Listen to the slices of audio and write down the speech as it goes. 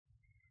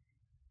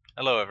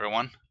Hello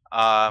everyone.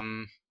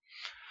 Um,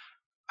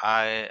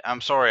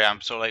 I'm sorry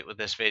I'm so late with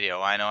this video.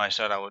 I know I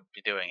said I would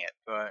be doing it,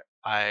 but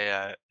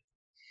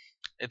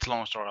it's a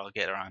long story. I'll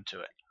get around to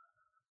it.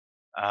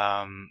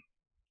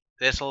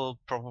 This will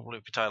probably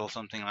be titled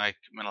something like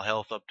mental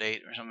health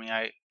update or something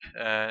like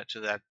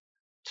to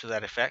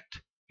that effect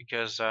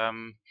because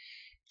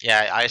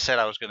yeah, I said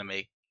I was gonna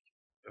make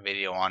a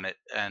video on it,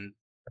 and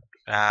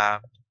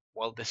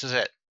well, this is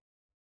it.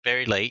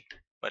 Very late,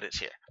 but it's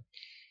here.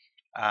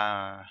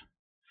 Uh,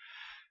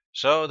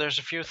 so there's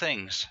a few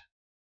things.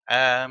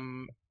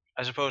 Um,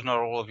 I suppose not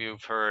all of you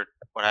have heard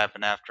what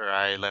happened after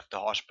I left the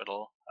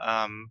hospital.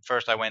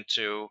 First, I went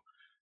to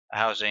a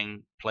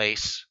housing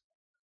place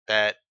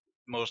that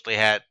mostly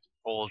had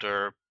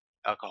older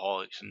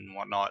alcoholics and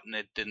whatnot, and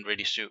it didn't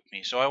really suit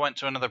me. So I went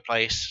to another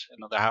place,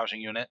 another housing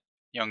unit,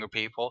 younger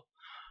people.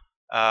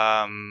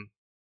 Um,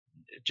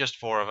 just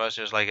four of us.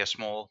 It was like a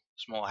small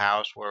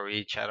house where we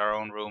each had our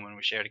own room and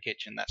we shared a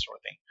kitchen, that sort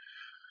of thing.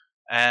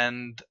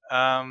 And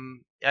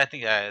yeah, I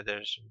think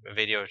there's a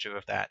video or two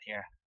of that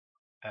here.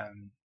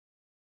 Um,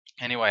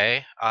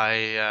 Anyway,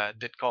 I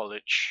did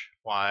college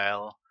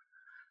while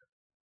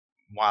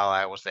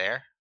I was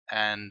there,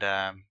 and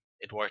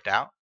it worked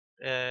out.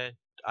 Uh,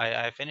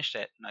 I finished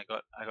it, and I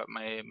got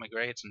my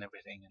grades and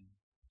everything,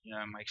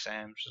 and my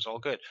exams was all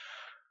good.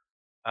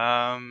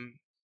 Um,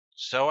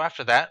 so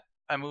after that,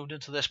 I moved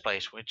into this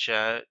place, which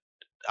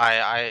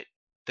I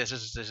this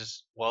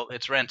is well,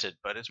 it's rented,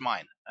 but it's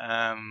mine.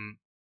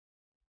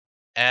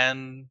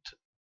 And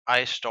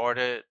I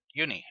started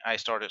uni. I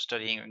started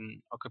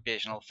studying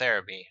occupational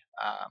therapy.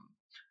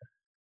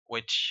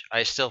 Which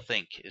I still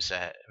think is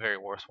a very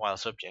worthwhile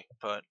subject.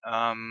 But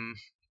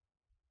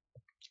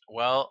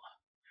well,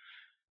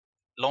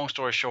 long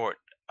story short,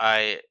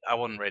 I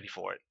wasn't ready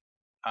for it.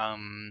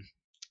 Um,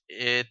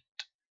 it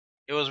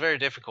it was very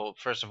difficult.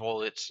 First of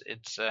all, it's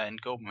in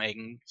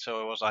Copenhagen,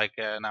 so it was like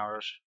an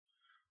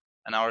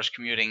hour's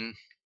commuting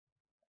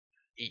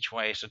each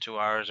way, so 2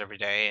 hours every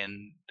day,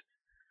 and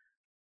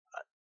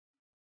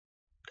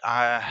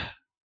I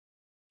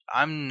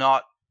I'm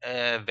not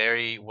a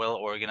very well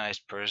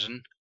organized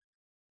person,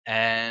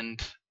 and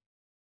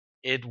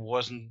it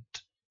wasn't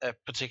a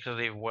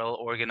particularly well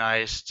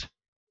organized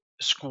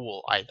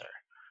school either.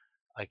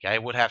 Like I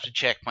would have to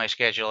check my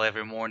schedule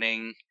every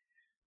morning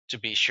to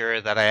be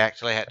sure that I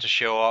actually had to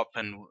show up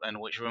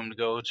and which room to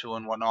go to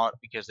and whatnot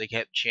because they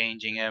kept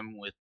changing them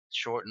with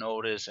short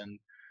notice, and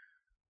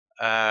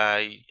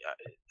uh,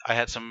 I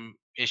had some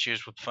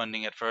issues with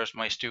funding at first.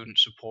 My student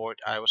support,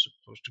 I was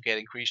supposed to get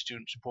increased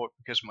student support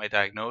because of my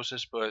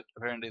diagnosis, but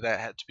apparently that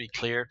had to be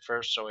cleared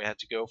first, so I had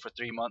to go for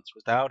 3 months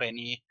without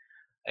any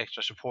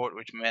extra support,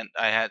 which meant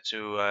I had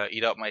to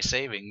eat up my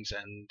savings,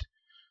 and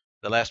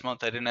the last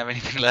month I didn't have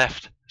anything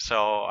left,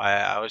 so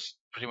I was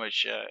pretty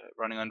much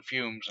running on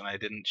fumes, and I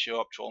didn't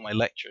show up to all my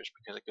lectures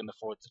because I couldn't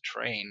afford the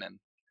train. And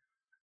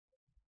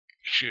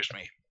excuse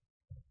me,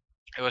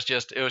 it was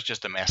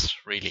just a mess,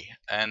 really,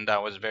 and I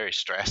was very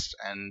stressed.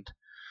 And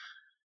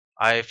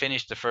I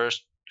finished the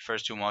first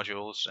two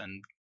modules,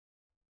 and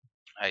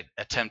I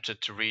attempted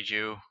to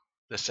redo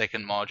the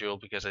second module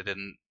because I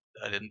didn't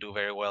do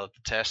very well at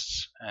the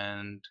tests,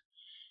 and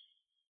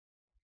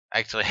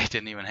actually I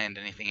didn't even hand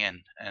anything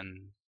in,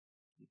 and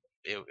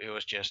it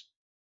was just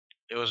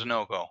it was a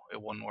no go.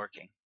 It wasn't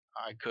working.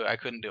 I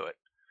couldn't do it.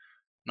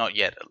 Not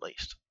yet, at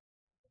least.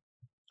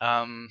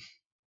 Um,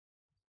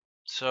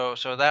 so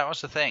that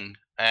was the thing,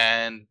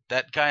 and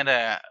that kind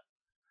of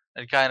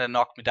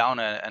knocked me down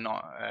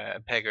a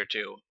peg or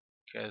two,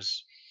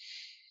 because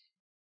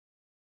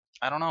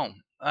I don't know.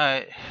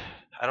 I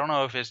don't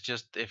know if it's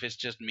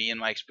just me and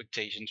my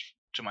expectations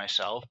to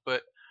myself,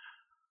 but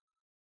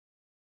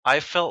I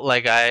felt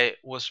like I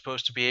was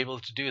supposed to be able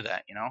to do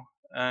that.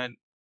 And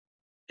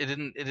it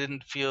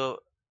didn't feel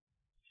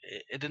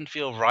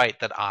right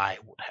that I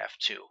would have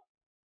to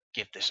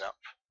give this up.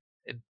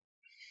 It,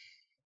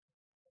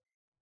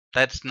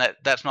 that's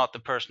not the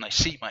person I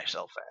see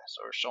myself as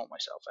or saw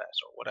myself as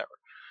or whatever.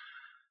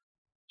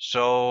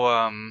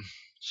 So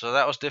so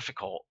that was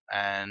difficult,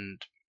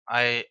 and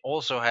I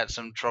also had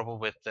some trouble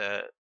with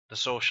the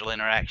social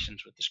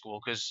interactions with the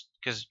school,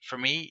 because for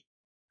me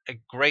a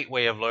great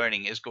way of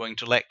learning is going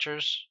to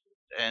lectures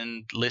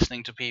and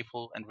listening to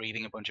people and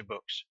reading a bunch of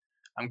books.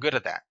 I'm good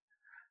at that.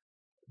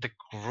 The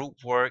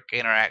group work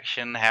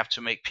interaction, have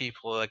to make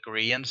people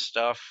agree and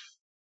stuff,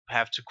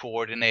 have to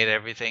coordinate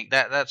everything,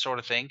 that sort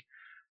of thing.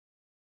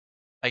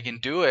 I can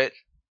do it,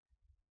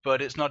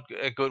 but it's not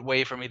a good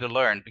way for me to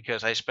learn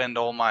because I spend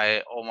all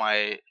my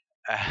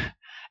uh,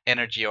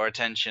 energy or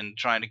attention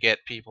trying to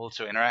get people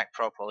to interact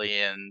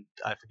properly, and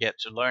I forget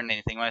to learn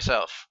anything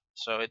myself.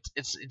 So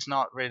it's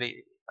not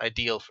really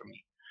ideal for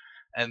me.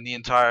 And the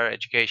entire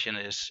education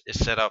is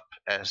set up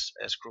as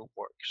group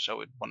work,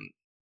 so it wouldn't.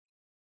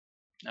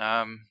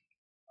 Um,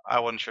 I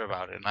wasn't sure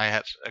about it, and I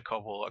had a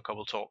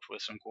couple talks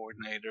with some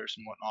coordinators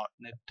and whatnot,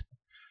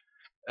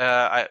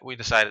 and we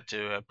decided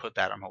to put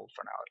that on hold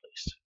for now, at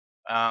least.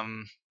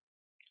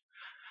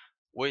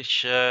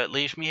 Which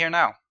leaves me here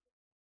now,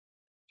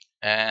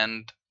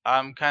 and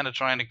I'm kind of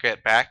trying to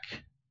get back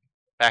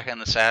back in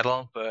the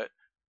saddle, but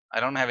I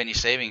don't have any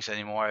savings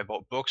anymore. I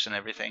bought books and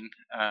everything.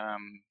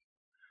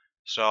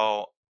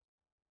 So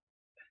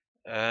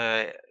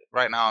uh,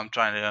 right now I'm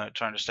trying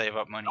to save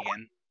up money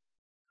again,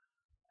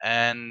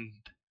 and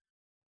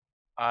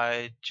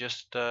I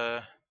just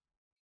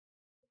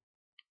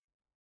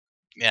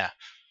yeah,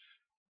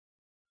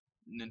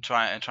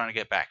 trying to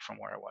get back from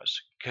where I was,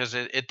 because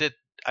it did.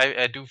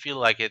 I do feel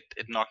like it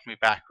knocked me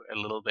back a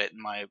little bit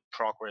in my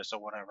progress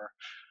or whatever.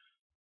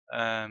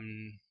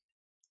 Um,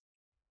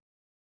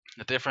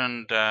 a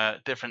different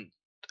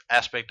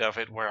aspect of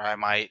it where I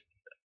might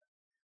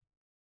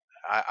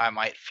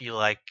feel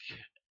like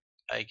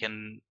I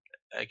can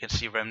I can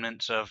see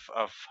remnants of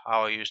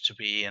how I used to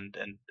be, and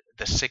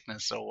the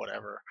sickness or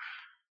whatever.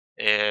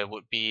 It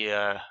would be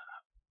I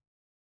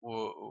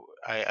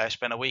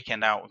spent a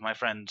weekend out with my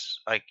friends,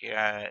 like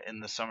in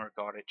the summer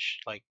cottage.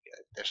 Like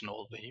there's an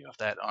old video of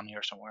that on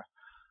here somewhere.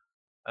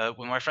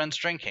 With my friends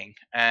drinking,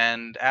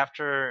 and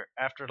after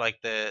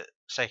like the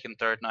second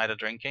third night of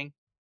drinking,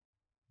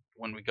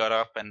 when we got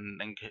up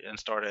and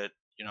started,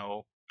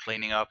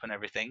 cleaning up and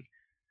everything,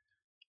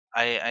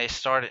 I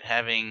started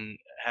having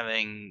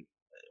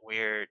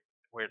weird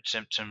weird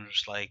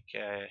symptoms, like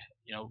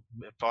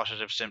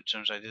positive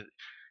symptoms. I did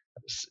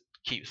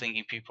keep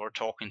thinking people are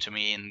talking to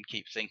me, and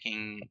keep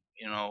thinking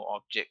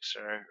objects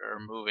are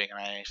moving, and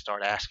I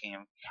start asking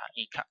him,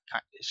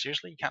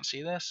 seriously, you can't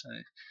see this?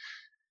 And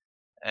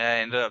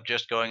I ended up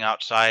just going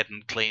outside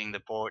and cleaning the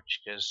porch,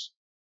 because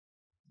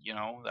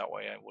that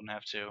way I wouldn't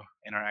have to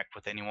interact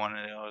with anyone,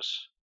 and it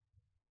was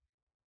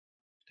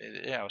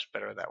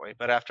better that way.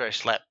 But after I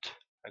slept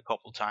a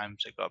couple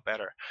times, it got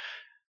better.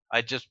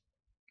 I just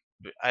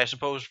I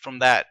suppose from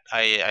that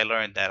I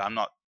learned that I'm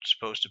not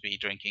supposed to be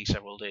drinking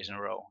several days in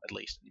a row, at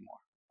least,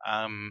 anymore.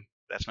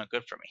 That's not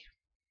good for me.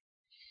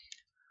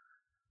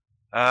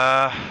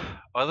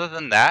 Other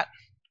than that,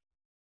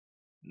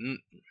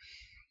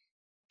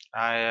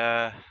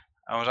 I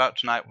I was out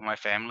tonight with my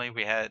family.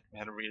 We had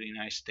a really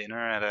nice dinner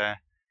at a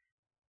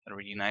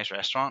really nice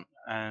restaurant,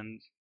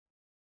 and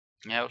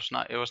yeah, it was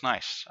not it was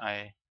nice.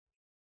 I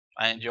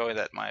enjoy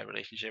that my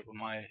relationship with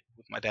my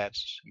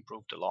dad's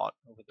improved a lot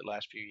over the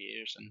last few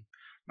years, and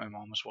my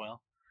mom as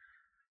well.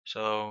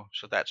 So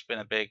that's been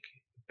a big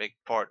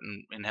part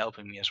in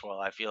helping me as well.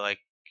 I feel like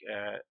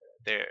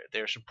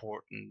their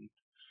support, and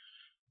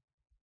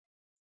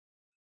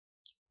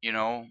you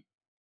know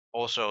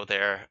also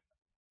their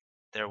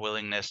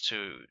willingness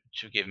to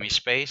give me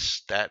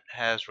space, that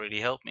has really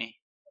helped me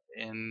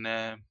in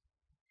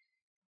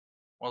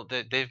well,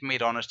 they've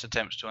made honest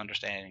attempts to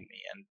understanding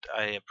me, and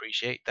I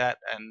appreciate that,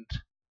 and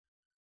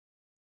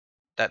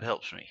that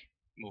helps me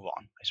move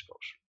on, I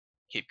suppose,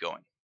 keep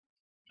going.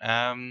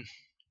 um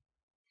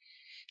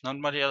Not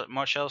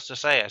much else to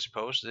say, I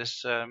suppose.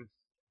 This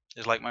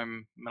is like my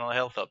mental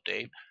health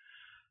update.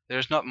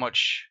 There's not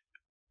much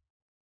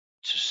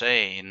to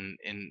say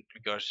in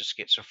regards to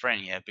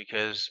schizophrenia,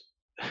 because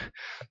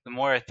the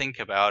more I think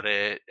about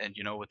it, and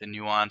with the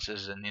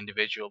nuances and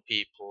individual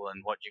people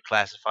and what you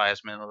classify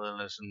as mental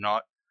illness and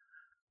not,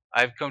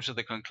 I've come to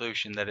the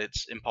conclusion that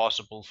it's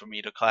impossible for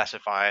me to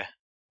classify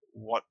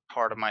what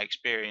part of my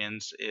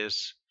experience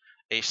is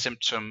a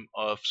symptom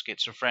of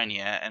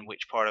schizophrenia and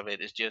which part of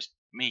it is just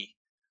me.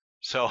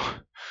 So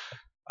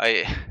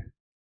I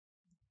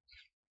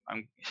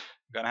I'm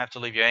gonna have to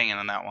leave you hanging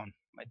on that one.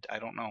 I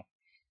don't know,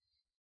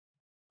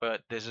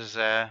 but this is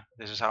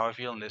how I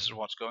feel, and this is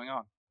what's going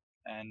on,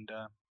 and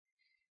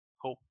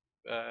hope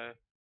uh,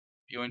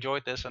 you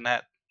enjoyed this, and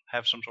that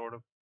have some sort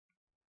of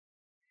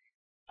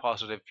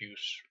positive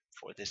use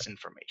for this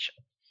information.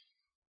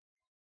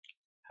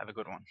 Have a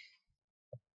good one.